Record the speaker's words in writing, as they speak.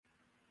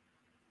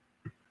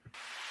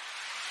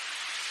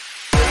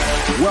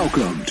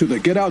Welcome to the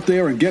Get Out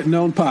There and Get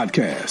Known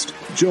podcast.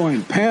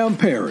 Join Pam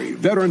Perry,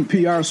 veteran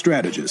PR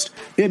strategist,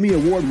 Emmy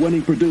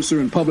award-winning producer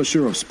and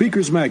publisher of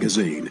Speakers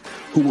Magazine,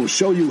 who will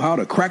show you how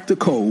to crack the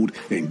code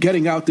in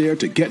getting out there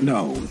to get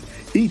known.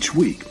 Each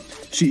week,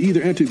 she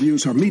either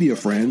interviews her media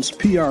friends,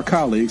 PR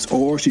colleagues,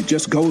 or she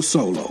just goes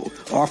solo,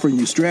 offering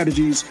you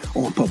strategies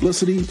on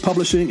publicity,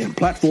 publishing, and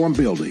platform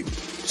building.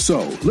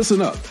 So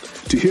listen up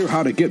to hear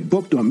how to get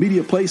booked on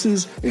media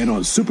places and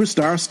on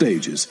superstar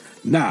stages.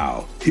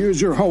 Now, here's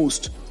your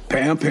host,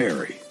 Pam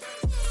Perry.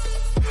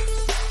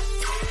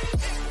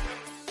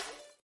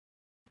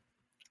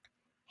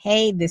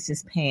 Hey, this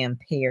is Pam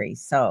Perry.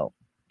 So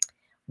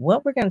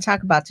what we're going to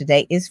talk about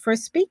today is for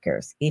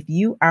speakers. If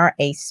you are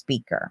a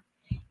speaker,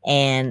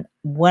 and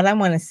what I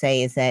want to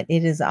say is that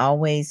it is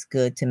always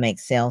good to make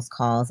sales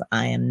calls.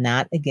 I am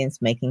not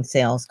against making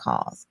sales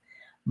calls,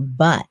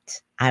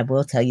 but I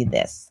will tell you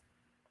this.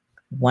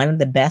 One of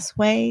the best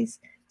ways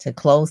to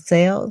close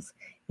sales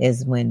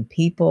is when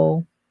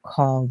people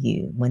call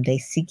you, when they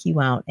seek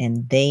you out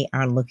and they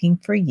are looking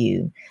for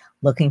you,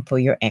 looking for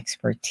your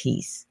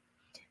expertise.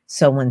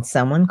 So when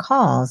someone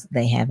calls,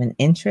 they have an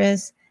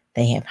interest,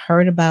 they have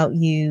heard about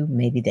you,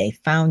 maybe they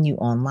found you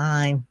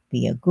online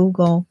via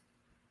Google,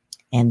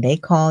 and they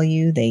call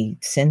you, they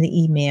send an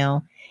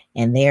email,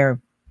 and they're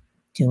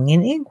doing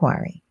an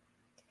inquiry.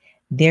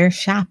 They're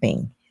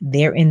shopping.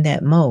 They're in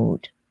that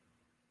mode.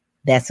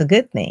 That's a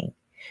good thing.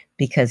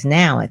 Because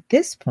now at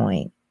this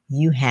point,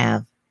 you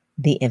have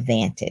the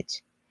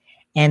advantage.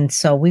 And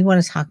so we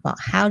want to talk about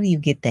how do you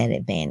get that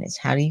advantage?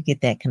 How do you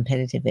get that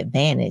competitive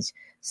advantage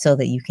so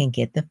that you can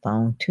get the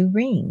phone to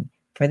ring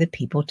for the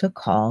people to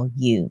call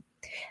you?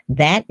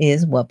 That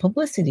is what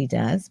publicity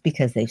does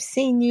because they've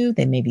seen you.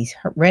 They maybe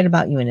read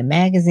about you in a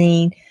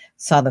magazine,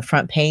 saw the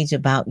front page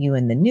about you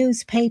in the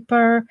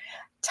newspaper,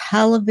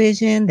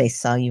 television. They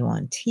saw you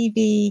on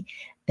TV.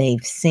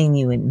 They've seen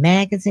you in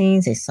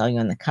magazines. They saw you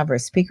on the cover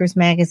of Speakers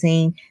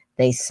Magazine.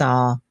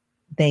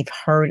 They've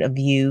heard of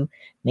you,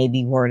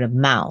 maybe word of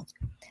mouth.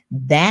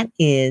 That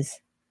is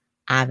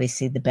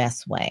obviously the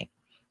best way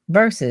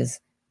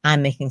versus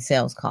I'm making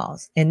sales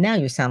calls. And now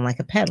you sound like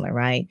a peddler,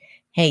 right?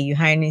 Hey, you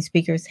hire any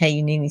speakers? Hey,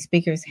 you need any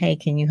speakers? Hey,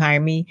 can you hire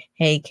me?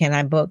 Hey, can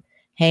I book?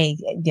 Hey,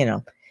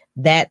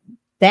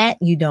 that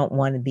you don't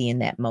want to be in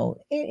that mode.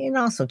 And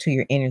also too,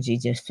 your energy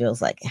just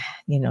feels like,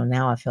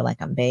 now I feel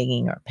like I'm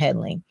begging or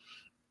peddling.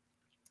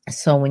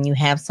 So when you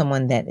have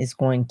someone that is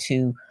going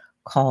to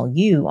call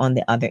you on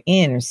the other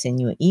end or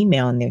send you an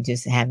email and they're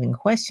just having a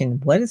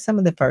question, what are some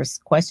of the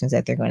first questions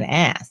that they're going to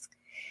ask?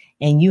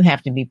 And you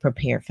have to be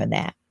prepared for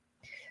that.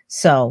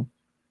 So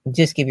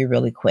just give you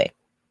really quick.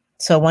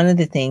 So one of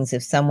the things,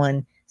 if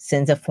someone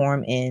sends a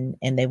form in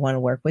and they want to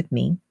work with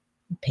me,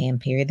 Pam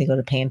Perry, they go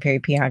to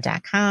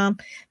pamperrypr.com,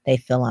 they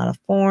fill out a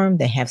form,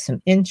 they have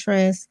some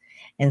interest.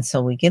 And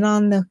so we get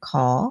on the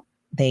call,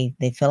 they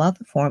fill out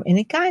the form and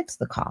it guides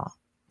the call.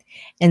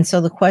 And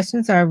so the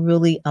questions are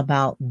really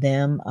about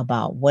them,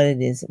 about what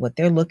it is, what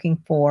they're looking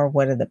for,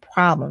 what are the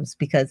problems,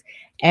 because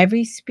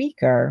every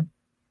speaker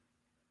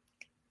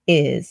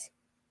is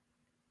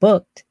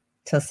booked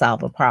to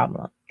solve a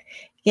problem.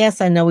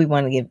 Yes, I know we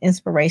want to give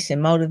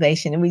inspiration,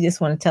 motivation, and we just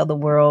want to tell the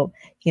world,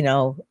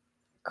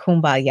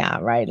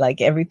 kumbaya, right?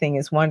 Like everything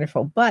is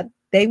wonderful, but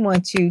they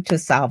want you to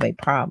solve a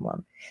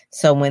problem.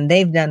 So when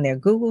they've done their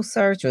Google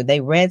search or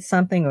they read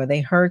something or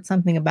they heard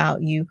something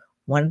about you,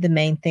 one of the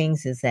main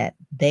things is that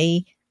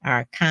they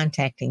are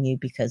contacting you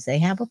because they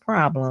have a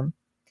problem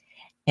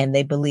and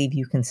they believe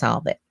you can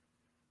solve it.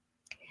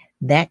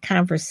 That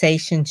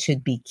conversation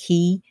should be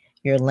key.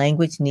 Your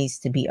language needs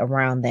to be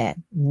around that.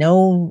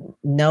 No,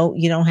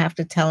 you don't have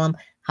to tell them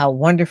how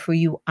wonderful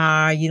you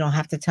are. You don't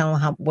have to tell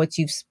them what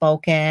you've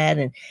spoke at.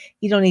 And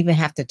you don't even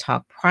have to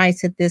talk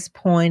price at this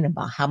point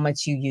about how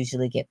much you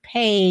usually get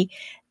paid.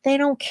 They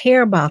don't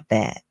care about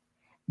that.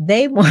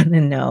 They want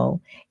to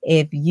know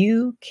if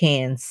you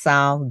can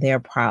solve their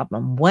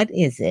problem. What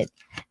is it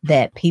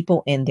that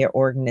people in their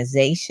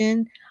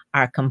organization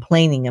are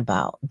complaining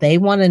about? They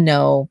want to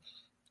know.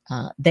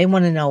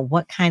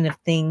 What kind of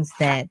things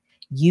that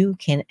you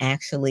can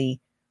actually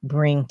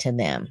bring to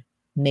them.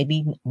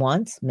 Maybe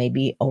once,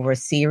 maybe over a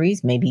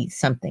series, maybe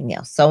something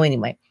else. So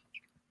anyway,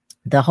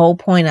 the whole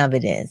point of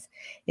it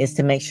is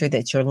to make sure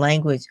that your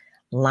language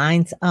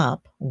lines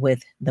up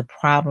with the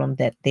problem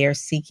that they're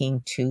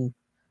seeking to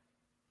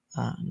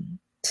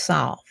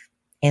solve.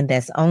 And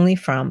that's only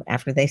from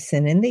after they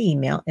send in the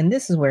email. And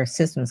this is where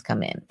systems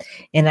come in.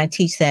 And I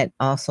teach that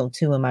also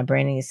too in my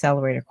Branding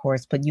Accelerator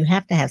course. But you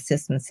have to have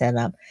systems set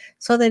up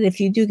so that if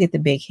you do get the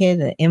big hit,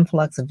 an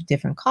influx of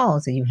different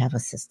calls, that you have a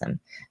system.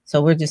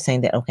 So we're just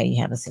saying that, okay, you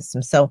have a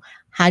system. So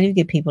how do you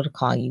get people to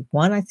call you?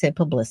 One, I said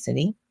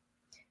publicity.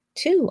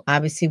 Two,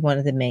 obviously one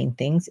of the main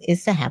things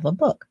is to have a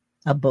book.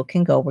 A book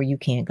can go where you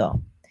can't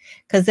go.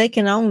 Because they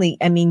can only,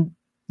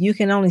 you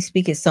can only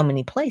speak at so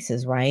many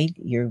places, right?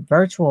 You're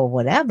virtual,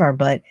 whatever,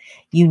 but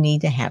you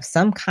need to have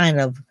some kind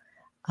of,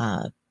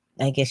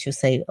 I guess you'll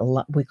say,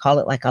 we call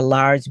it like a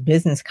large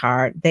business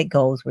card that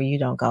goes where you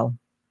don't go.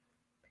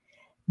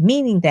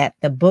 Meaning that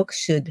the book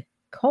should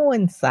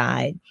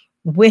coincide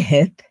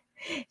with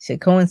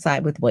should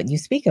coincide with what you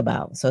speak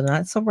about. So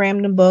not some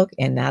random book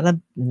and not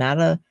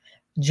a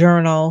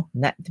journal,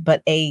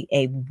 but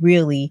a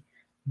really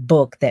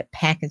book that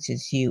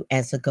packages you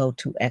as a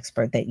go-to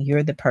expert, that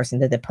you're the person,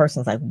 that the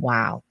person's like,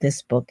 wow,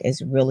 this book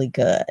is really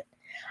good.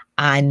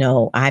 I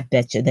know, I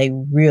bet you they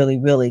really,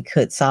 really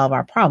could solve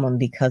our problem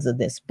because of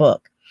this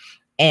book.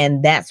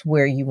 And that's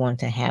where you want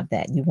to have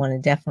that. You want to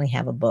definitely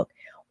have a book,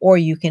 or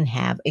you can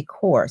have a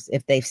course.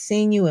 If they've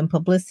seen you in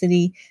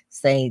publicity,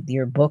 say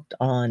you're booked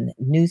on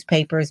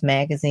newspapers,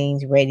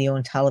 magazines, radio,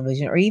 and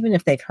television, or even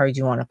if they've heard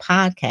you on a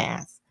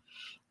podcast,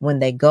 when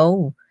they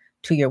go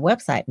to your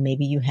website,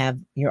 maybe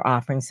you're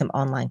offering some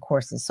online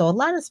courses. So a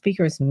lot of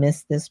speakers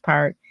miss this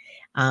part.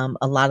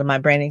 A lot of my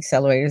branding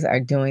accelerators are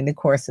doing the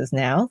courses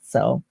now.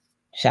 So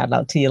shout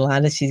out to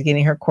Yolanda. She's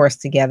getting her course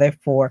together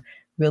for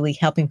really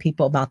helping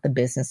people about the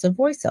business of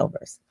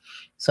voiceovers.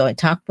 So I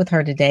talked with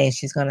her today, and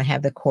she's going to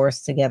have the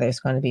course together. It's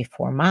going to be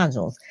 4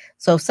 modules.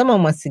 So if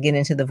someone wants to get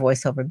into the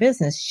voiceover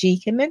business, she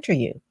can mentor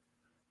you.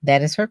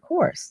 That is her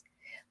course.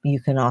 You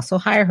can also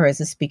hire her as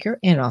a speaker,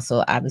 and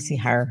also obviously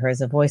hire her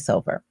as a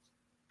voiceover.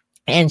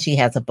 And she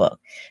has a book.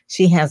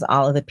 She has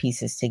all of the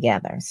pieces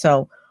together.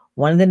 So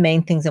one of the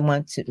main things I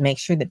want to make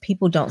sure that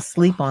people don't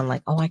sleep on,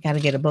 like, oh, I got to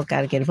get a book,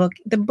 got to get a book.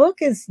 The book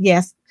is,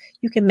 yes,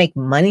 you can make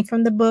money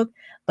from the book,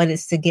 but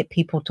it's to get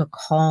people to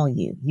call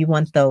you. You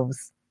want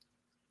those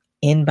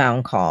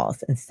inbound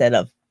calls instead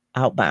of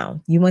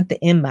outbound. You want the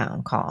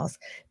inbound calls,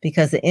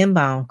 because the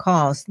inbound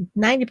calls,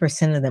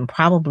 90% of them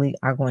probably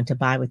are going to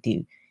buy with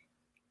you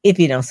if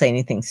you don't say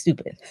anything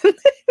stupid.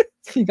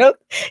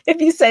 If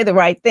you say the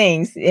right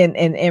things,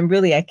 and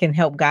really I can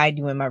help guide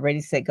you in my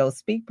Ready, Set, Go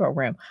Speak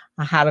program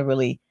on how to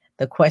really,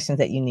 the questions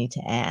that you need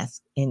to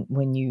ask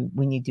when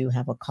you do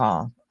have a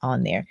call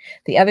on there.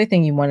 The other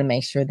thing, you want to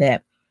make sure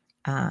that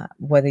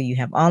whether you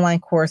have online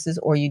courses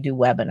or you do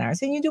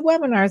webinars, and you do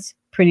webinars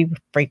pretty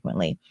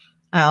frequently.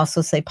 I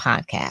also say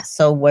podcasts.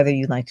 So whether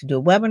you like to do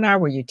a webinar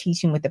where you're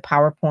teaching with the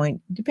PowerPoint,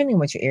 depending on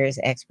what your area's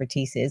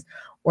expertise is,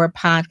 or a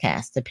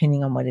podcast,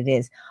 depending on what it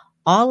is,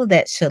 all of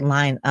that should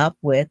line up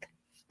with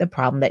the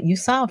problem that you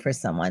solve for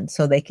someone,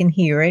 so they can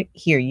hear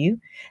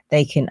you,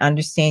 they can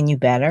understand you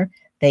better.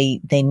 They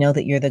know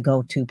that you're the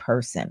go-to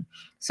person.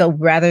 So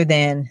rather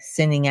than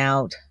sending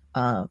out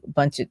a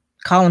bunch of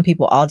calling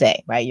people all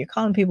day, right? You're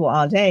calling people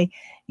all day.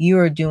 You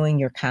are doing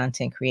your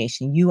content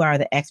creation. You are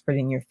the expert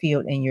in your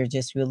field, and you're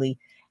just really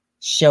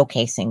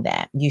showcasing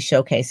that. You're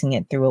showcasing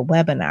it through a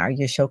webinar.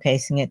 You're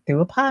showcasing it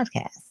through a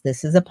podcast.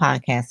 This is a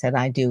podcast that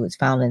I do. It's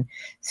found in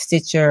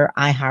Stitcher,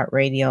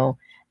 iHeartRadio,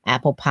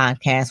 Apple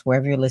Podcasts,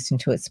 wherever you're listening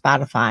to it,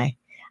 Spotify.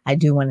 I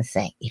do want to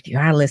say, if you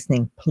are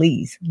listening,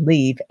 please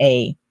leave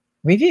a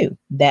review.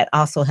 That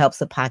also helps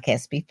the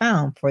podcast be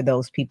found for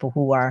those people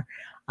who are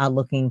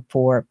looking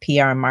for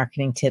PR and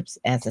marketing tips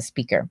as a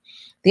speaker.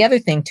 The other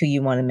thing too,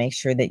 you want to make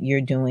sure that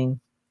you're doing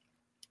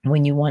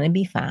when you want to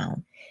be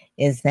found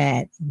is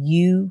that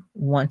you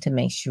want to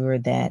make sure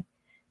that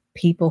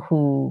people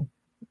who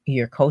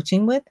you're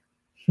coaching with,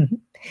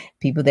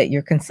 people that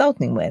you're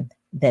consulting with,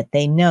 that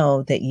they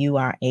know that you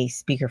are a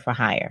speaker for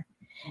hire.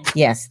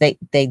 Yes,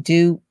 they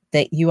do,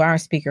 that you are a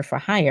speaker for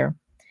hire,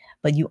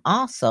 but you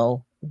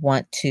also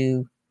want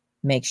to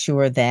make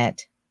sure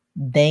that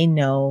they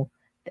know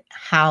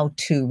how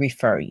to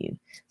refer you.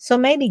 So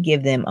maybe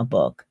give them a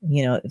book.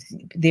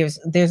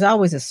 There's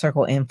always a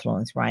circle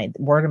influence, right?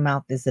 Word of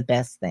mouth is the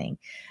best thing.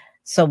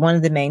 So one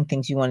of the main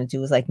things you want to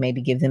do is like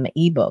maybe give them an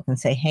ebook and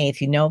say, hey,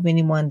 if you know of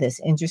anyone that's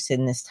interested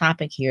in this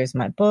topic, here's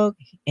my book.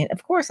 And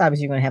of course,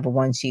 obviously, you're going to have a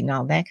one sheet and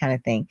all that kind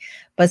of thing.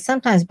 But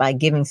sometimes by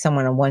giving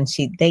someone a one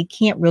sheet, they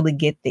can't really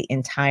get the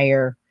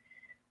entire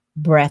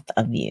breadth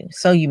of you.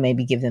 So you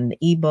maybe give them the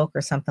ebook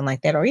or something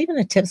like that, or even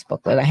a tips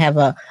booklet. I have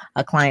a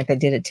client that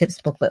did a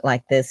tips booklet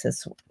like this.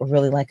 It's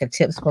really like a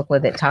tips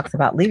booklet that talks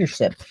about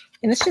leadership.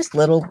 And it's just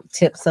little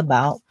tips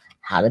about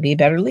how to be a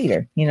better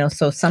leader,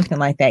 so something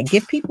like that.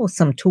 Give people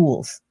some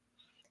tools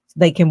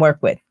they can work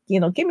with,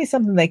 give me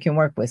something they can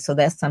work with. So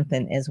that's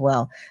something as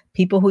well.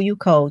 People who you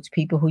coach,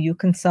 people who you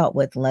consult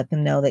with, let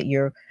them know that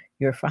you're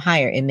for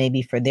hire. It may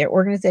be for their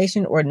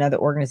organization or another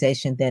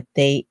organization that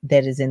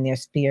is in their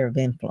sphere of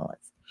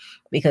influence,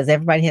 because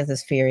everybody has a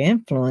sphere of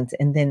influence.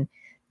 And then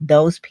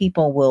those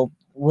people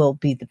will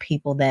be the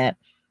people that,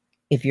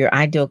 if your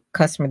ideal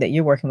customer that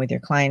you're working with, your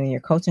client and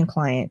your coaching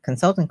client,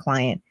 consulting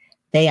client,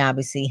 they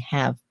obviously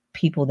have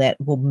people that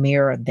will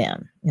mirror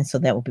them. And so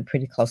that will be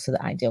pretty close to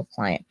the ideal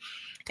client.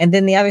 And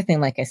then the other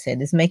thing, like I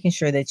said, is making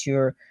sure that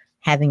you're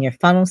having your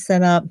funnel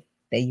set up,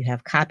 that you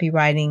have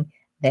copywriting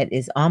that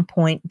is on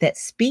point, that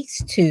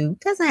speaks to,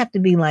 doesn't have to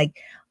be like,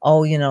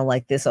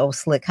 like this old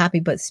slick copy,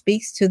 but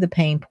speaks to the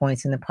pain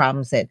points and the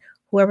problems that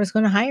whoever's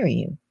going to hire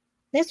you.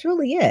 That's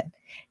really it.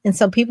 And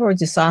so people are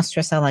just all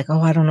stressed out, like,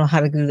 oh, I don't know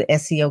how to do the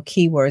SEO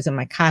keywords in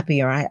my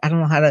copy, or I don't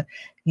know how to,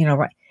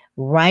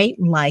 write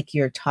like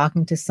you're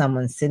talking to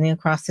someone sitting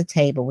across the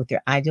table with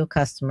your ideal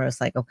customer. It's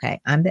like,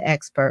 okay, I'm the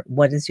expert.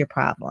 What is your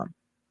problem?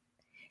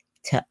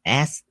 To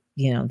ask,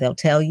 they'll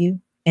tell you.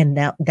 And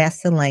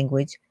that's the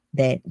language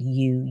that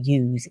you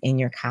use in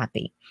your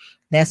copy.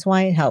 That's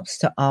why it helps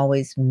to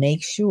always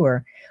make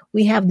sure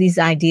we have these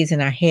ideas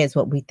in our heads,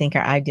 what we think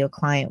our ideal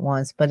client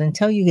wants. But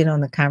until you get on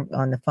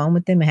the phone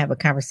with them and have a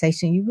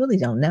conversation, you really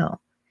don't know.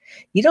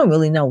 You don't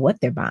really know what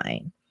they're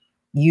buying.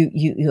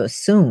 You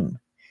assume.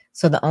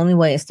 So the only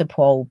way is to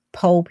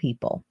poll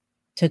people,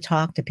 to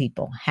talk to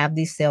people, have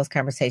these sales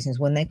conversations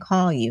when they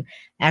call you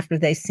after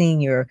they've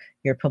seen your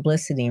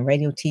publicity in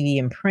radio, TV,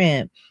 and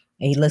print,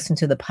 and you listen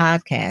to the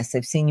podcast.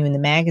 They've seen you in the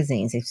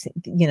magazines. They've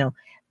seen,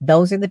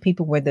 those are the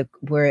people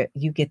where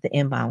you get the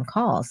inbound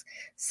calls.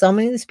 So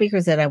many of the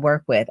speakers that I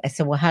work with, I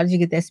said, well, how did you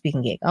get that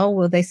speaking gig? Oh,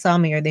 well, they saw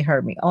me or they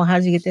heard me. Oh, how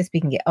did you get that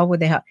speaking gig? Oh,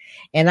 well,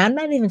 and I'm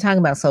not even talking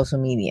about social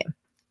media.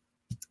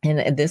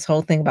 And this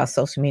whole thing about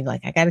social media,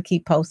 like I got to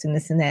keep posting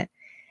this and that.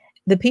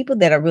 The people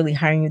that are really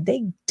hiring you,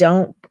 they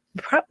don't,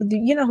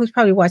 who's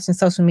probably watching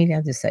social media?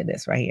 I'll just say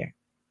this right here.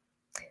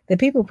 The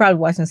people probably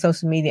watching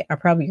social media are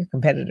probably your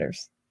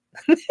competitors,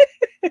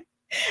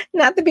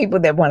 not the people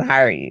that want to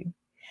hire you.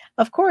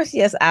 Of course,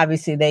 yes,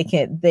 obviously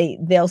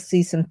they'll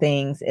see some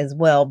things as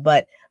well,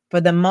 but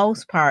for the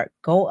most part,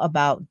 go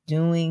about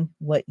doing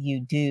what you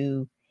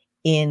do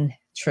in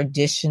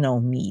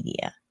traditional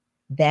media.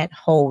 That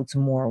holds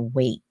more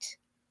weight.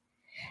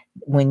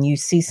 When you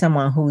see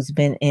someone who's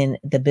been in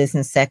the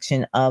business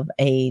section of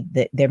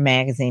their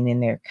magazine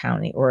in their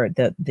county or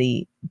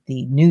the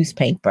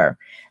newspaper,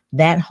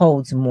 that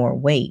holds more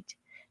weight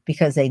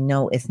because they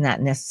know it's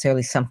not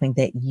necessarily something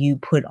that you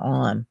put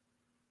on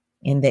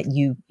and that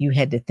you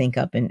had to think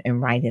up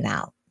and write it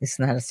out. It's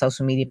not a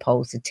social media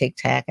post, a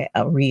TikTok,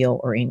 a reel,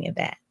 or any of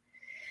that.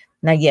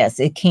 Now, yes,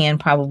 it can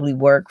probably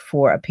work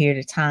for a period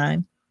of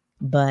time,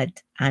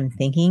 but I'm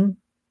thinking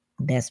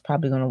that's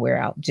probably going to wear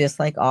out, just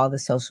like all the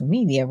social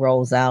media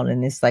rolls out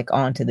and it's like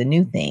on to the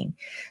new thing.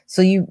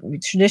 So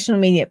traditional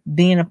media,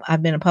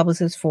 I've been a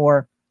publicist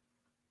for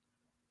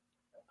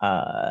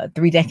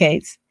 3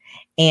 decades.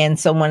 And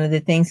so one of the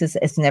things is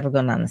it's never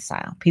going on the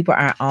style. People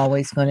are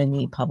always going to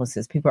need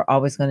publicists. People are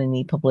always going to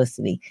need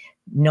publicity.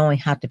 Knowing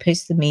how to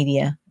pitch the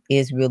media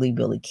is really,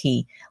 really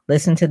key.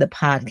 Listen to the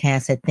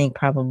podcast. I think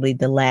probably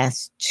the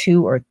last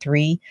 2 or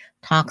 3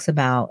 talks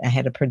about, I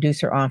had a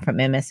producer on from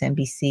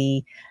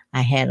MSNBC.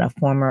 I had a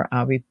former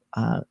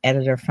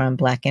editor from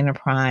Black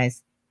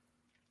Enterprise,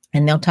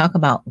 and they'll talk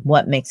about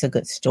what makes a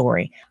good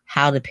story,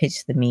 how to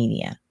pitch the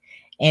media.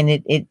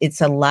 And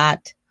it's a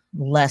lot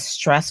less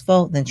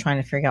stressful than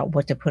trying to figure out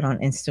what to put on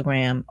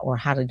Instagram or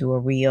how to do a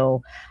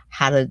reel,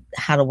 how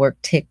to work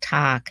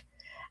TikTok.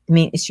 I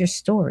mean, it's your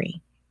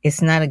story.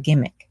 It's not a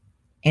gimmick.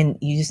 And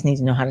you just need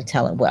to know how to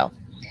tell it well.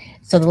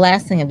 So the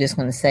last thing I'm just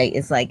going to say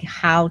is like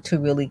how to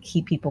really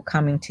keep people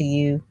coming to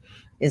you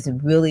is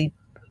really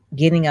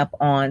getting up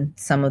on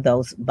some of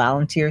those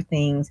volunteer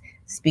things,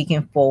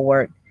 speaking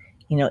forward,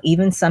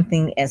 even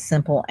something as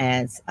simple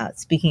as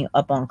speaking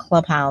up on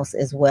Clubhouse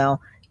as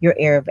well, your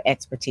area of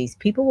expertise.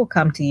 People will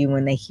come to you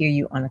when they hear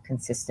you on a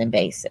consistent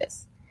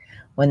basis.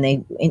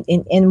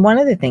 And one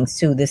of the things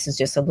too, this is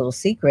just a little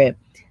secret,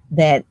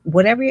 that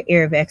whatever your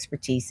area of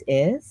expertise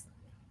is,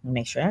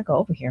 make sure I go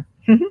over here.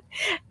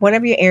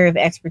 Whatever your area of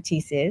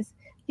expertise is,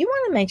 you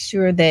want to make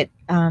sure that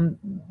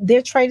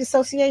their trade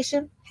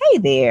association, hey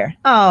there.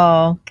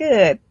 Oh,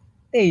 good.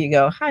 There you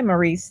go. Hi,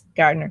 Maurice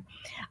Gardner.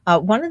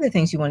 One of the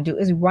things you want to do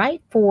is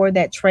write for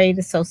that trade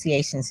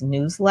association's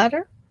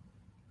newsletter.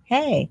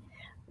 Hey,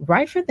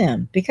 write for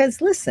them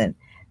because listen,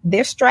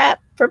 they're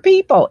strapped for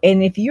people.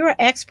 And if you're an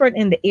expert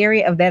in the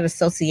area of that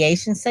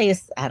association, say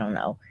it's, I don't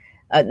know,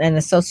 an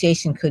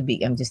association could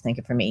be, I'm just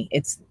thinking for me,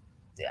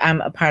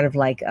 I'm a part of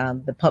like a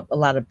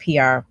lot of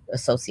PR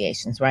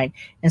associations, right?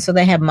 And so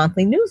they have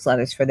monthly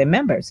newsletters for their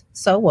members.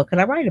 So what could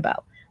I write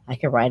about? I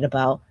could write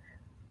about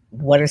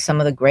what are some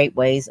of the great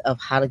ways of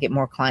how to get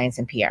more clients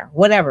in PR,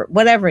 whatever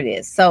it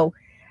is. So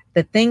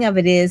the thing of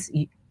it is,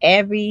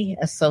 every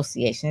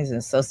association is an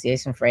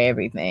association for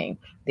everything.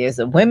 There's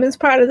a women's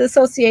part of the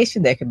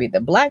association. There could be the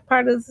Black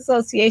part of the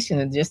association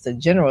and just a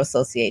general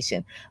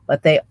association.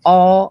 But they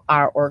all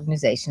are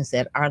organizations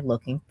that are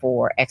looking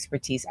for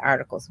expertise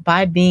articles.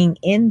 By being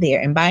in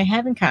there and by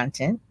having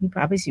content, you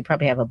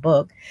probably have a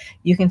book.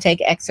 You can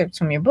take excerpts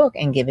from your book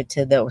and give it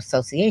to the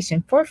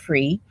association for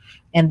free.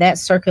 And that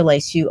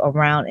circulates you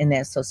around in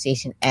that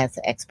association as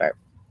an expert.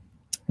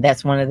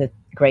 That's one of the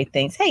great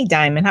things. Hey,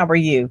 Diamond, how are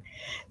you?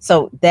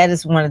 So that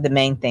is one of the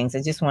main things.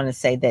 I just want to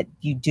say that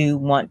you do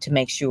want to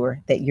make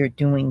sure that you're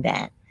doing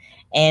that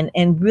and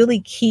really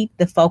keep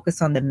the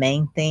focus on the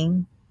main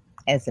thing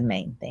as the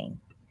main thing.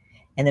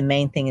 And the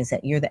main thing is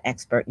that you're the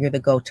expert. You're the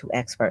go-to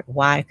expert.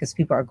 Why? Because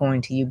people are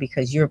going to you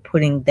because you're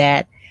putting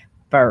that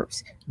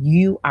first.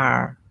 You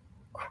are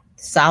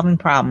solving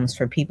problems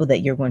for people that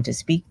you're going to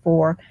speak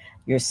for.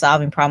 You're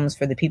solving problems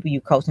for the people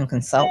you coach and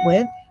consult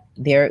with.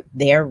 They're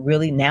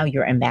really now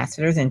your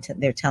ambassadors, and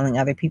they're telling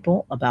other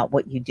people about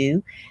what you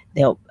do.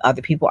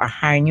 Other people are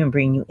hiring you and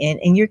bringing you in,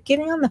 and you're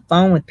getting on the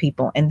phone with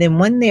people. And then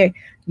when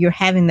you're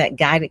having that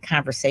guided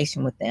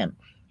conversation with them,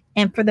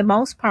 and for the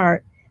most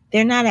part,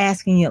 they're not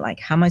asking you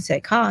like how much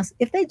that costs.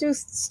 If they do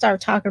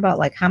start talking about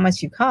like how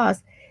much you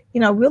cost,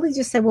 really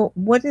just say, well,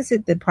 what is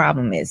it the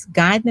problem is?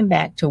 Guide them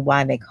back to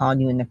why they called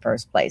you in the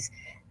first place.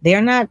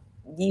 You're not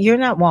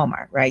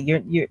Walmart, right?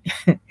 You're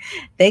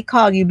they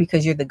call you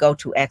because you're the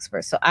go-to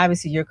expert. So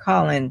obviously you're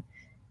calling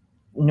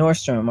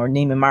Nordstrom or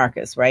Neiman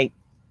Marcus, right?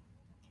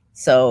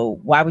 So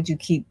why are you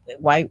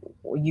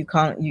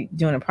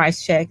doing a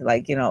price check?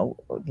 Like,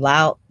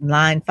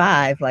 line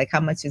 5, like, how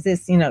much is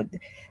this?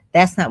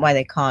 That's not why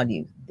they called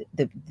you.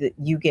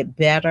 You get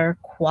better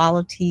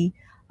quality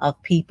of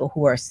people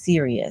who are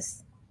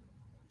serious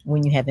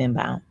when you have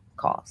inbound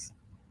calls.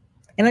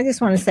 And I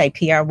just want to say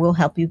PR will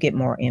help you get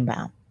more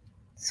inbound.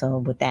 So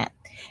with that,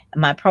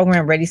 my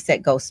program, Ready,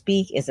 Set, Go,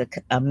 Speak, is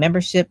a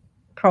membership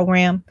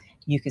program.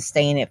 You could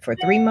stay in it for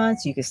 3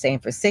 months. You could stay in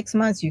for 6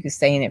 months. You could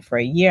stay in it for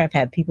a year. I've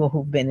had people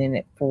who've been in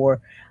it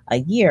for a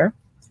year,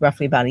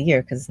 roughly about a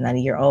year, because it's not a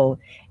year old.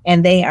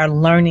 And they are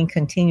learning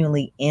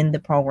continually in the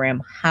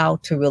program how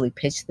to really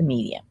pitch the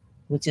media,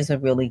 which is a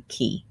really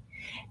key.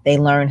 They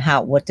learn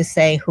what to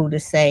say, who to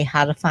say,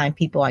 how to find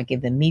people. I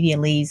give them media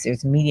leads.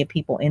 There's media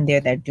people in there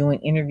that are doing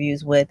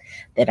interviews with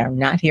that are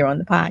not here on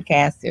the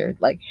podcast. They're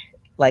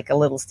like a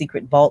little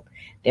secret vault.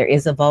 There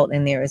is a vault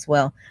in there as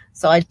well.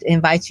 So I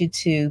invite you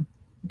to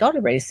go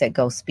to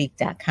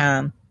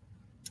ReadySetGoSpeak.com,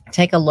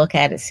 take a look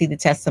at it, see the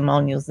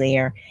testimonials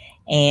there,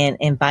 and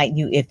invite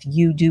you, if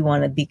you do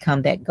want to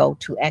become that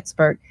go-to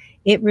expert,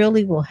 it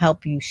really will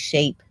help you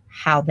shape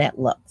how that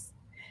looks.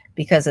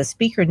 Because a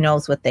speaker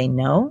knows what they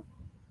know,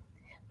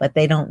 but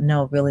they don't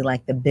know really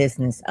like the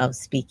business of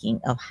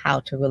speaking, of how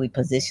to really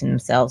position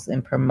themselves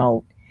and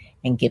promote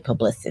and get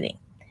publicity.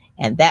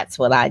 And that's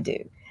what I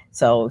do.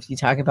 So if you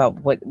talk about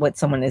what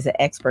someone is an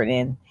expert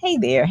in, hey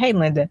there, hey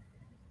Linda,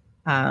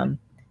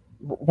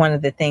 one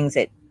of the things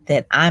that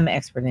I'm an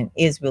expert in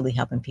is really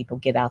helping people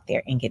get out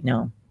there and get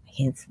known.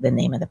 Hence the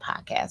name of the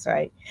podcast,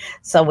 right?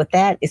 So with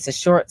that, it's a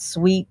short,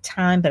 sweet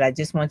time, but I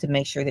just wanted to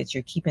make sure that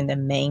you're keeping the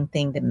main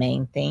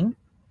thing.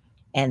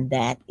 And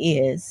that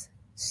is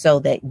so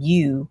that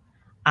you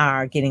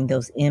are getting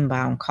those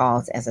inbound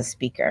calls as a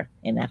speaker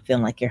and not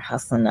feeling like you're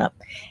hustling up.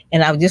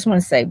 And I just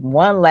want to say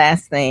one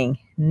last thing.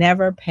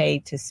 Never pay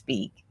to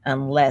speak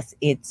unless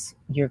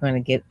you're going to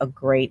get a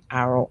great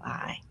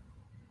ROI.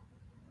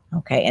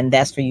 Okay. And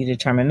that's for you to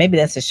determine. Maybe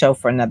that's a show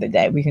for another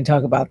day. We can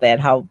talk about that,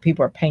 how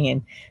people are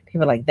paying.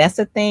 People are like, that's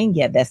a thing.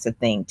 Yeah, that's a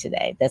thing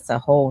today. That's a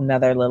whole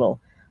nother little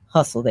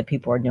hustle that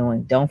people are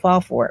doing. Don't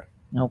fall for it.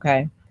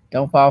 Okay.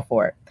 Don't fall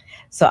for it.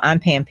 So I'm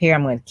Pam Perry.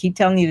 I'm going to keep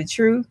telling you the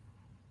truth.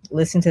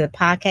 Listen to the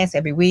podcast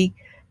every week,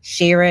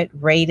 share it,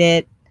 rate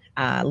it,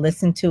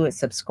 listen to it,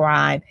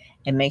 subscribe,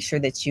 and make sure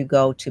that you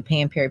go to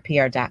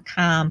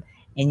PamPerryPR.com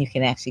and you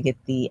can actually get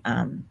the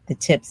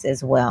tips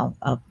as well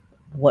of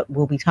what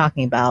we'll be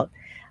talking about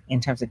in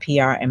terms of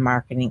PR and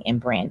marketing and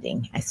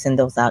branding. I send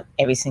those out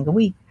every single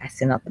week. I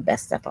send out the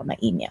best stuff on my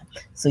email.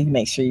 So you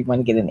make sure you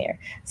want to get in there.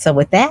 So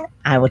with that,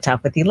 I will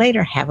talk with you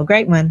later. Have a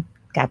great one.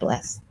 God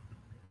bless.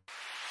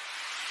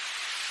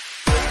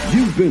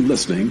 You've been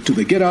listening to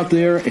the Get Out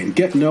There and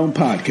Get Known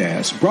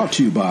podcast, brought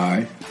to you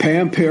by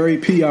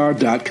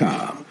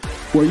PamPerryPR.com,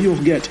 where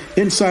you'll get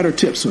insider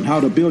tips on how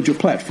to build your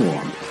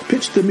platform,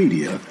 pitch the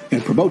media,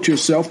 and promote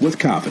yourself with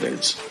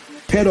confidence.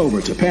 Head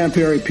over to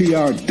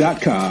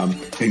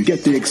PamPerryPR.com and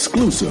get the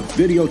exclusive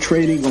video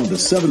training on the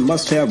 7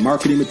 must-have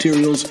marketing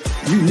materials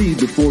you need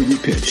before you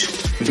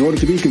pitch in order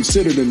to be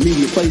considered in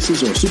media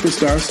places or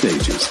superstar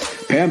stages.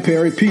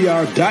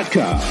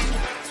 PamPerryPR.com,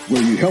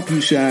 where you help you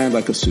shine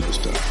like a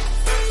superstar.